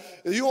is that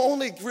you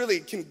only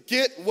really can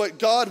get what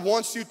God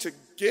wants you to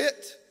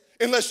get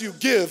unless you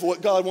give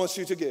what God wants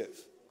you to give.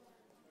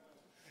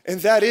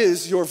 And that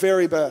is your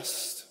very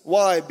best.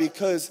 Why?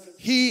 Because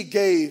he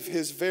gave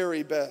his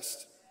very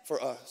best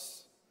for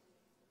us.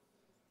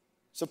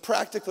 So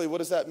practically, what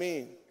does that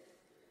mean?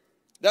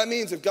 That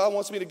means if God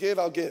wants me to give,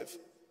 I'll give.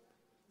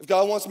 If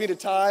God wants me to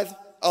tithe,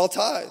 I'll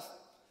tithe.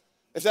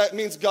 If that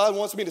means God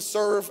wants me to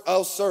serve,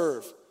 I'll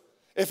serve.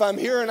 If I'm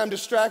here and I'm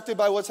distracted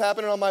by what's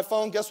happening on my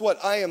phone, guess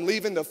what? I am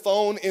leaving the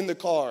phone in the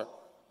car.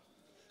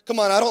 Come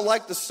on, I don't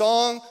like the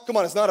song. Come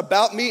on, it's not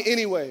about me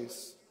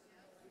anyways.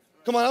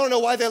 Come on, I don't know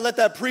why they let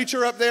that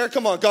preacher up there.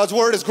 Come on, God's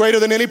word is greater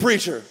than any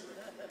preacher.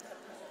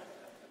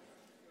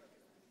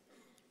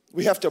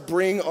 We have to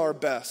bring our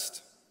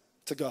best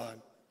to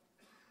God.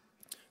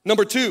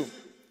 Number 2,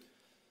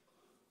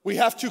 we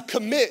have to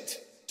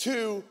commit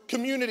to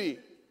community.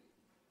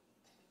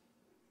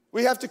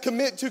 We have to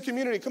commit to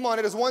community. Come on,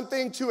 it is one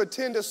thing to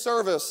attend a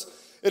service.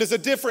 It is a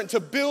different to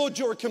build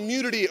your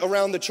community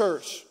around the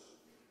church.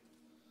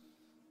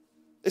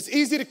 It's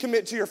easy to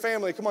commit to your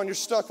family. Come on, you're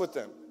stuck with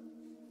them.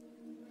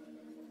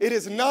 It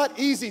is not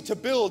easy to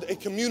build a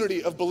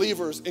community of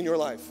believers in your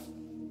life.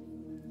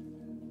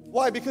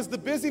 Why? Because the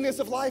busyness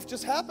of life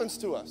just happens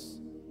to us.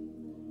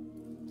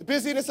 The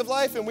busyness of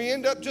life, and we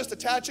end up just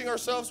attaching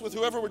ourselves with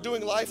whoever we're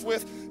doing life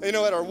with, you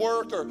know, at our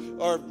work or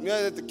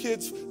at the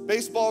kids'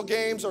 baseball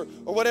games or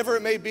whatever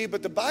it may be.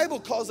 But the Bible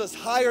calls us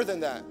higher than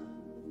that.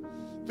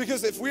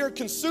 Because if we are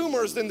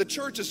consumers, then the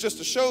church is just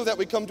a show that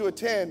we come to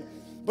attend.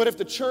 But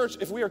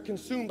if we are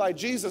consumed by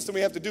Jesus, then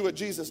we have to do what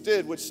Jesus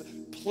did, which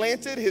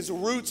planted his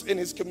roots in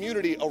his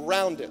community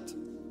around it.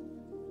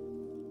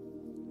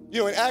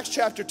 You know, in Acts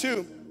chapter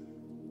 2,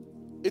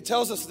 it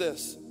tells us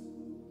this.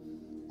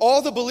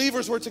 All the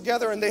believers were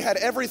together and they had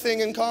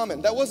everything in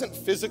common. That wasn't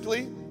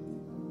physically.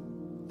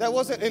 That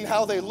wasn't in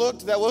how they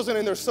looked. That wasn't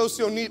in their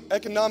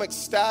socioeconomic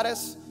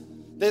status.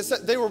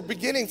 They were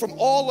beginning from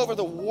all over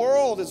the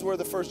world is where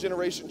the first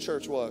generation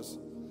church was.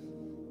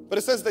 But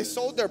it says they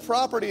sold their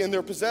property and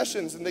their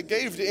possessions and they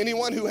gave to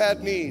anyone who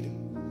had need.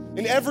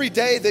 And every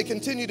day they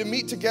continued to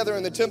meet together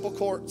in the temple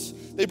courts.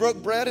 They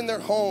broke bread in their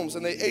homes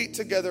and they ate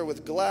together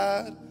with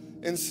glad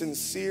and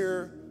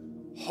sincere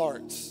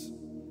hearts.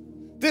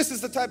 This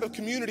is the type of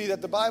community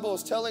that the Bible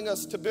is telling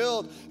us to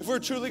build if we're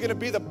truly going to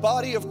be the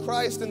body of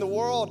Christ in the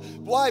world.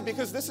 Why?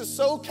 Because this is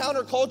so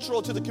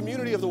countercultural to the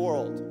community of the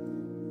world.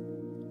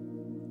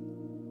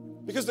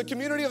 Because the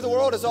community of the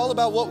world is all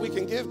about what we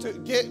can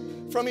get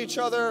from each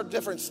other,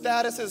 different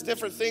statuses,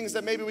 different things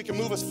that maybe we can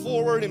move us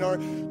forward in our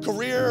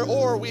career,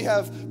 or we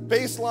have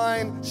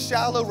baseline,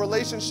 shallow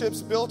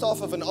relationships built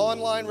off of an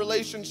online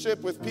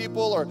relationship with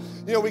people, or,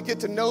 you know, we get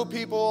to know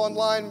people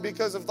online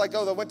because of like,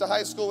 oh, I went to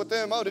high school with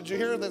them. Oh, did you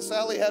hear that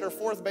Sally had her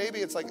 4th baby?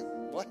 It's like,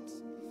 what?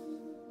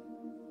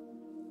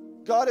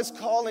 God is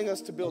calling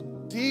us to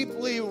build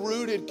deeply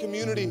rooted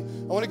community.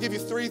 I want to give you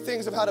 3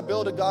 things of how to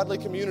build a godly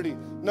community.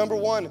 Number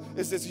 1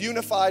 is it's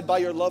unified by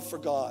your love for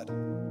God.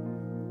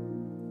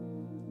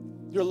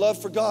 Your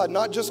love for God,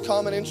 not just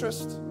common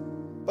interest,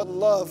 but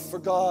love for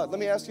God. Let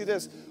me ask you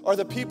this. Are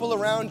the people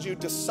around you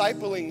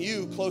discipling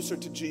you closer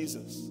to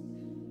Jesus?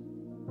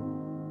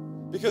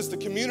 Because the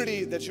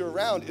community that you're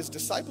around is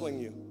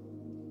discipling you.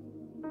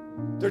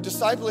 They're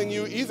discipling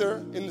you either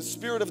in the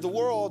spirit of the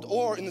world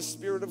or in the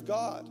spirit of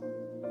God.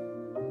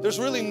 There's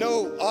really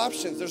no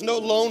options. There's no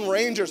lone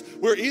rangers.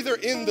 We're either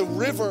in the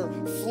river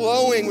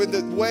flowing with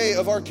the way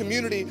of our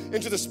community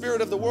into the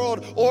spirit of the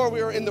world, or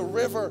we are in the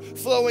river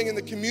flowing in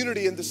the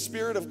community in the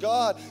spirit of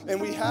God. And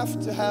we have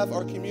to have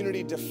our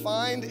community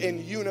defined and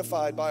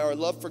unified by our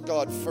love for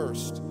God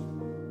first.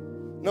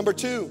 Number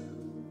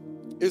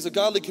 2 is a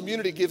godly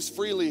community gives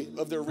freely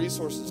of their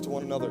resources to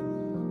one another.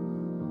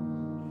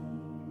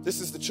 This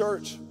is the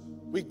church.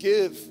 We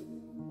give.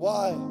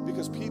 Why?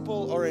 Because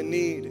people are in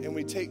need and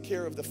we take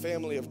care of the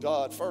family of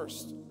God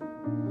first.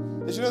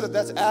 Did you know that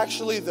that's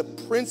actually the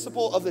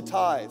principle of the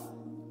tithe?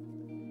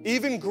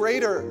 Even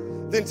greater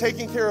than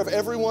taking care of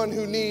everyone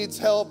who needs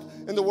help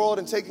in the world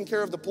and taking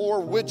care of the poor,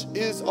 which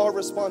is our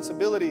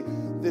responsibility.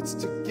 It's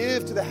to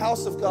give to the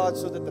house of God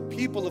so that the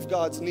people of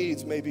God's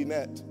needs may be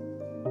met.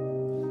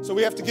 So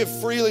we have to give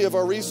freely of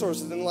our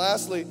resources. And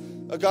lastly,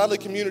 a godly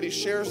community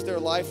shares their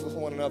life with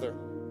one another.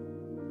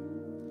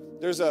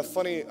 There's a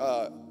funny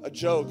a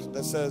joke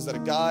that says that a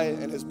guy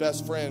and his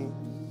best friend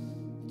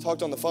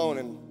talked on the phone,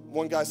 and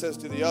one guy says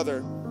to the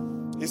other,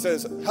 he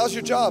says, "How's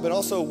your job? And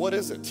also, what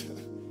is it?"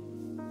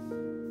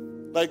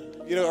 Like,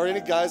 you know, are any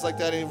guys like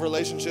that in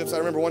relationships? I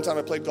remember one time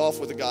I played golf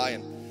with a guy,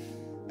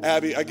 and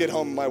Abby, I get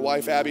home, my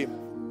wife, Abby,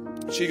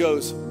 she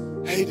goes,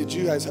 "Hey, did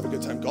you guys have a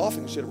good time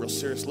golfing?" She had a real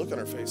serious look on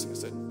her face, and I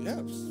said, "Yeah,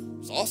 it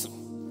was awesome."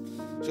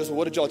 She goes, "Well,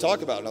 what did y'all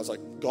talk about?" And I was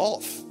like,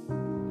 "Golf."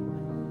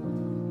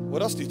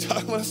 What else do you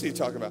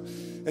talk about?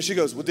 And she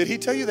goes, "Well, did he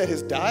tell you that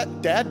his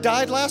dad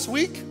died last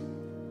week?"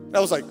 And I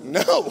was like,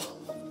 "No."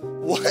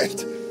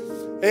 What?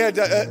 Yeah,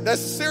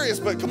 that's serious,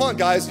 but come on,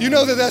 guys. You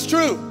know that that's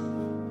true.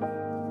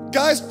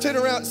 Guys sit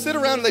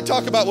around and they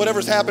talk about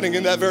whatever's happening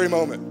in that very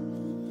moment.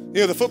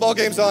 You know, the football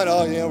game's on.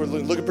 Oh, yeah, we're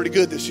looking pretty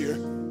good this year.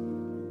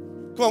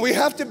 Come on, we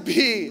have to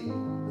be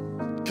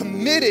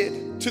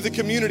committed to the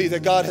community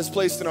that God has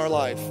placed in our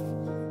life.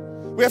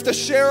 We have to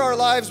share our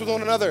lives with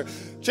one another.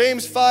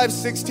 James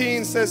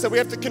 5:16 says that we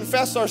have to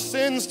confess our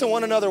sins to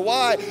one another.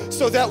 Why?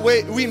 So that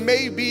way we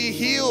may be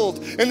healed.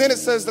 And then it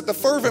says that the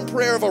fervent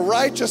prayer of a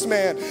righteous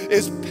man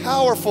is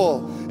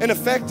powerful and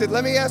effective.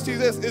 Let me ask you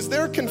this. Is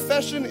there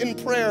confession in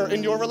prayer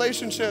in your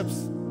relationships?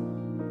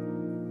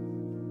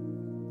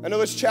 I know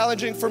it's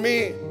challenging for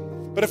me,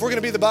 but if we're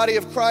gonna be the body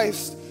of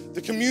Christ,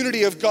 the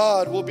community of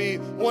God will be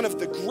one of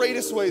the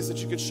greatest ways that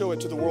you can show it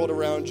to the world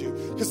around you.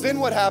 Because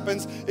then what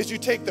happens is you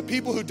take the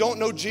people who don't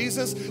know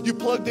Jesus, you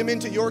plug them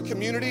into your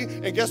community,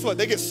 and guess what?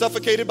 They get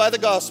suffocated by the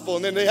gospel,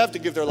 and then they have to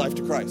give their life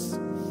to Christ.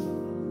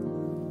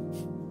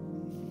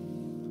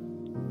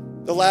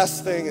 The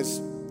last thing is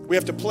we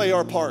have to play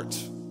our part.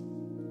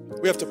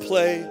 We have to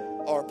play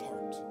our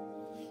part.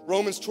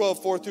 Romans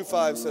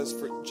 12:4-5 says,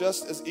 "For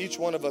just as each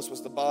one of us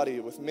was the body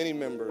with many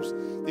members,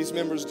 these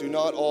members do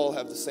not all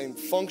have the same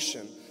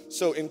function.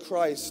 So in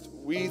Christ,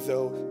 we,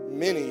 though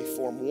many,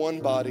 form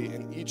one body,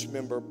 and each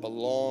member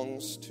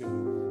belongs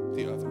to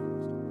the other."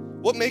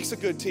 What makes a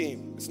good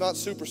team? It's not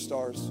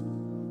superstars.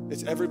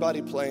 It's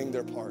everybody playing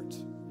their part.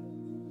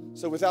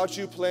 So without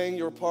you playing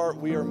your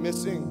part, we are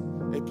missing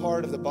a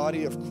part of the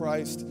body of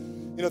Christ.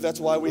 You know, that's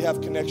why we have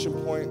Connection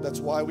Point.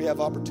 That's why we have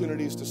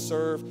opportunities to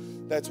serve.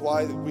 That's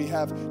why we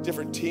have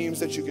different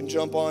teams that you can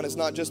jump on. It's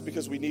not just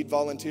because we need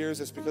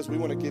volunteers. It's because we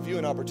want to give you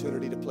an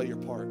opportunity to play your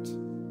part.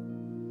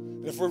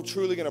 And if we're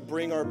truly going to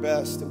bring our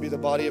best and be the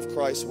body of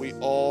Christ, we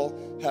all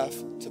have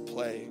to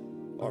play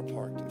our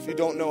part. If you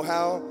don't know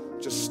how,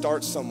 just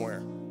start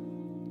somewhere.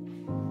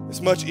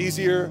 It's much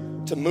easier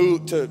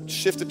to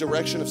shift the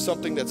direction of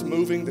something that's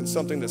moving than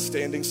something that's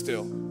standing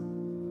still.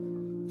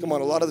 Come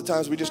on, a lot of the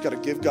times we just got to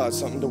give God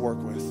something to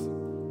work with.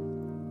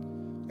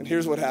 And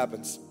here's what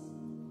happens,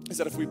 is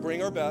that if we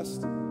bring our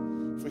best,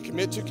 if we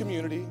commit to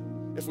community,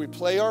 if we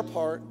play our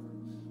part,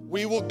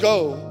 we will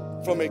go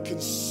from a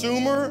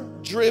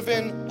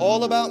consumer-driven,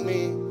 all about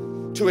me,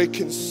 to a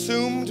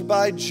consumed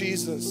by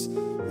Jesus,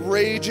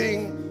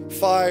 raging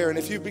fire. And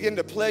if you begin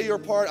to play your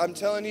part, I'm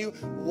telling you,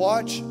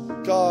 watch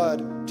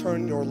God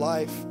turn your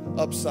life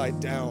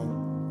upside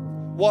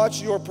down.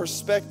 Watch your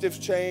perspective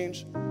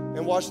change,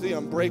 and watch the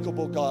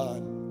unbreakable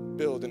God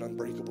build an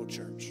unbreakable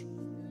church.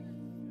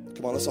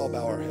 Come on, let's all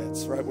bow our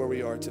heads right where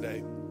we are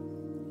today.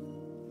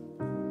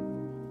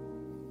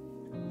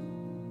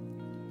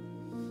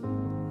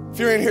 If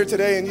you're in here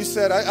today and you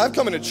said, I've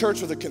come into church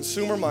with a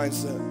consumer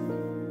mindset.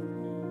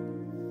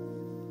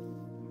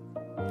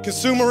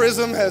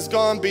 Consumerism has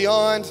gone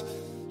beyond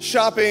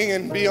shopping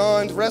and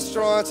beyond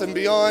restaurants and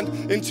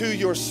beyond into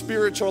your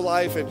spiritual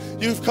life. And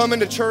you've come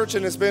into church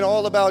and it's been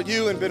all about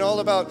you and been all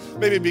about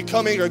maybe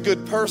becoming a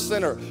good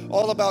person or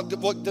all about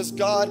what does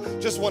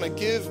God just want to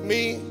give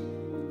me.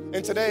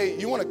 And today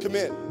you want to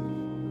commit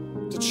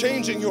to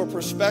changing your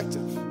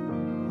perspective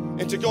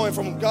and to going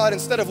from God,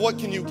 instead of what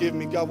can you give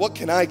me, God, what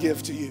can I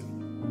give to you?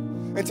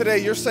 And today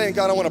you're saying,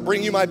 God, I want to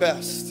bring you my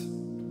best.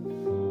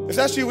 If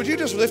that's you, would you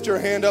just lift your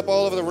hand up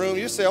all over the room?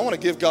 You say, I want to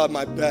give God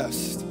my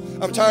best.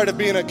 I'm tired of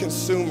being a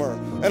consumer,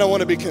 and I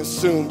want to be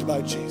consumed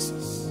by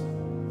Jesus.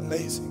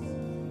 Amazing.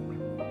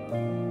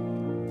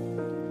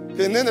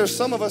 Okay, and then there's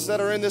some of us that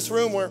are in this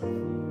room where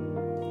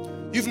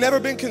you've never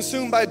been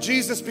consumed by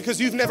Jesus because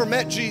you've never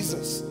met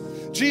Jesus.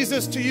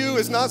 Jesus to you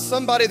is not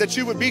somebody that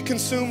you would be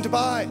consumed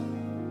by.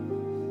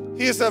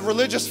 He is a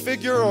religious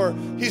figure, or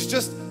he's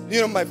just,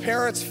 my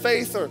parents'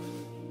 faith, or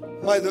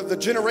the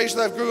generation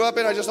that I grew up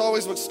in, I just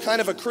always was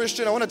kind of a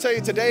Christian. I want to tell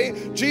you today,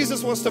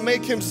 Jesus wants to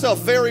make himself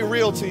very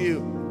real to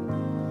you.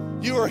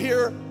 You are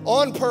here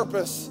on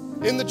purpose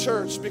in the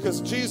church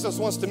because Jesus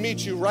wants to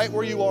meet you right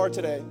where you are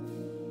today.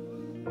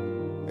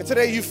 And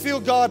today you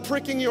feel God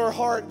pricking your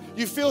heart.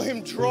 You feel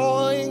him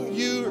drawing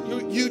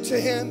you to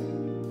him.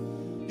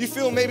 You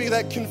feel maybe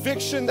that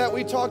conviction that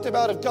we talked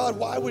about of God,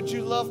 why would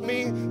you love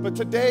me? But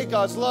today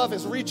God's love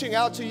is reaching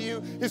out to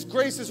you. His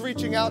grace is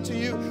reaching out to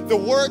you. The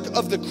work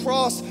of the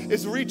cross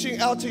is reaching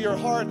out to your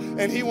heart,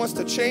 and he wants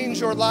to change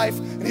your life,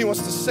 and he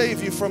wants to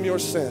save you from your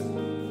sin.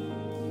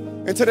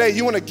 And today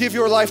you want to give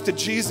your life to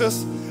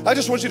Jesus. I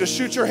just want you to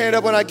shoot your hand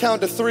up when I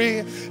count to 3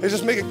 and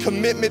just make a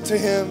commitment to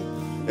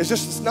him.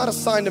 It's not a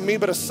sign to me,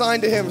 but a sign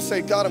to him and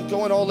say, God, I'm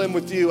going all in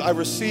with you. I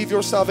receive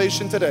your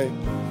salvation today.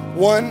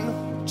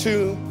 1,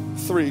 2,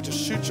 3. Just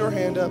shoot your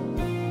hand up.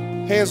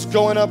 Hands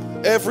going up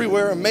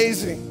everywhere.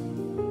 Amazing.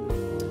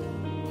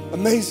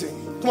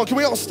 Amazing. Come on, can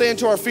we all stand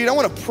to our feet? I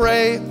want to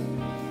pray.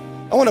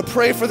 I want to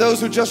pray for those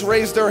who just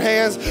raised their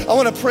hands. I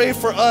want to pray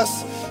for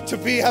us to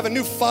have a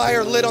new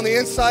fire lit on the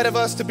inside of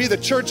us, to be the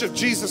church of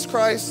Jesus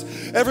Christ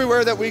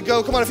everywhere that we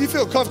go. Come on, if you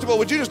feel comfortable,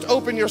 would you just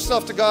open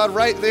yourself to God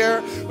right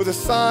there with a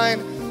sign?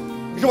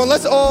 Come on,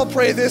 let's all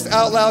pray this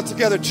out loud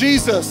together.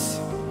 Jesus,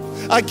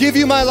 I give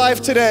you my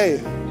life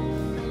today.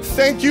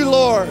 Thank you,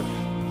 Lord,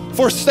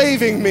 for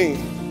saving me.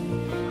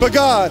 But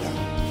God,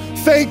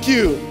 thank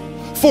you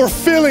for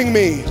filling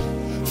me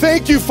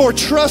Thank you for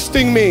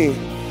trusting me.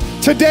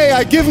 Today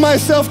I give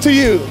myself to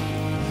you,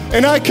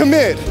 and I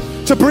commit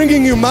to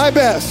bringing you my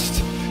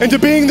best and to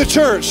being the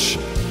church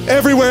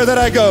everywhere that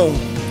I go.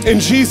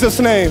 In Jesus'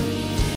 name.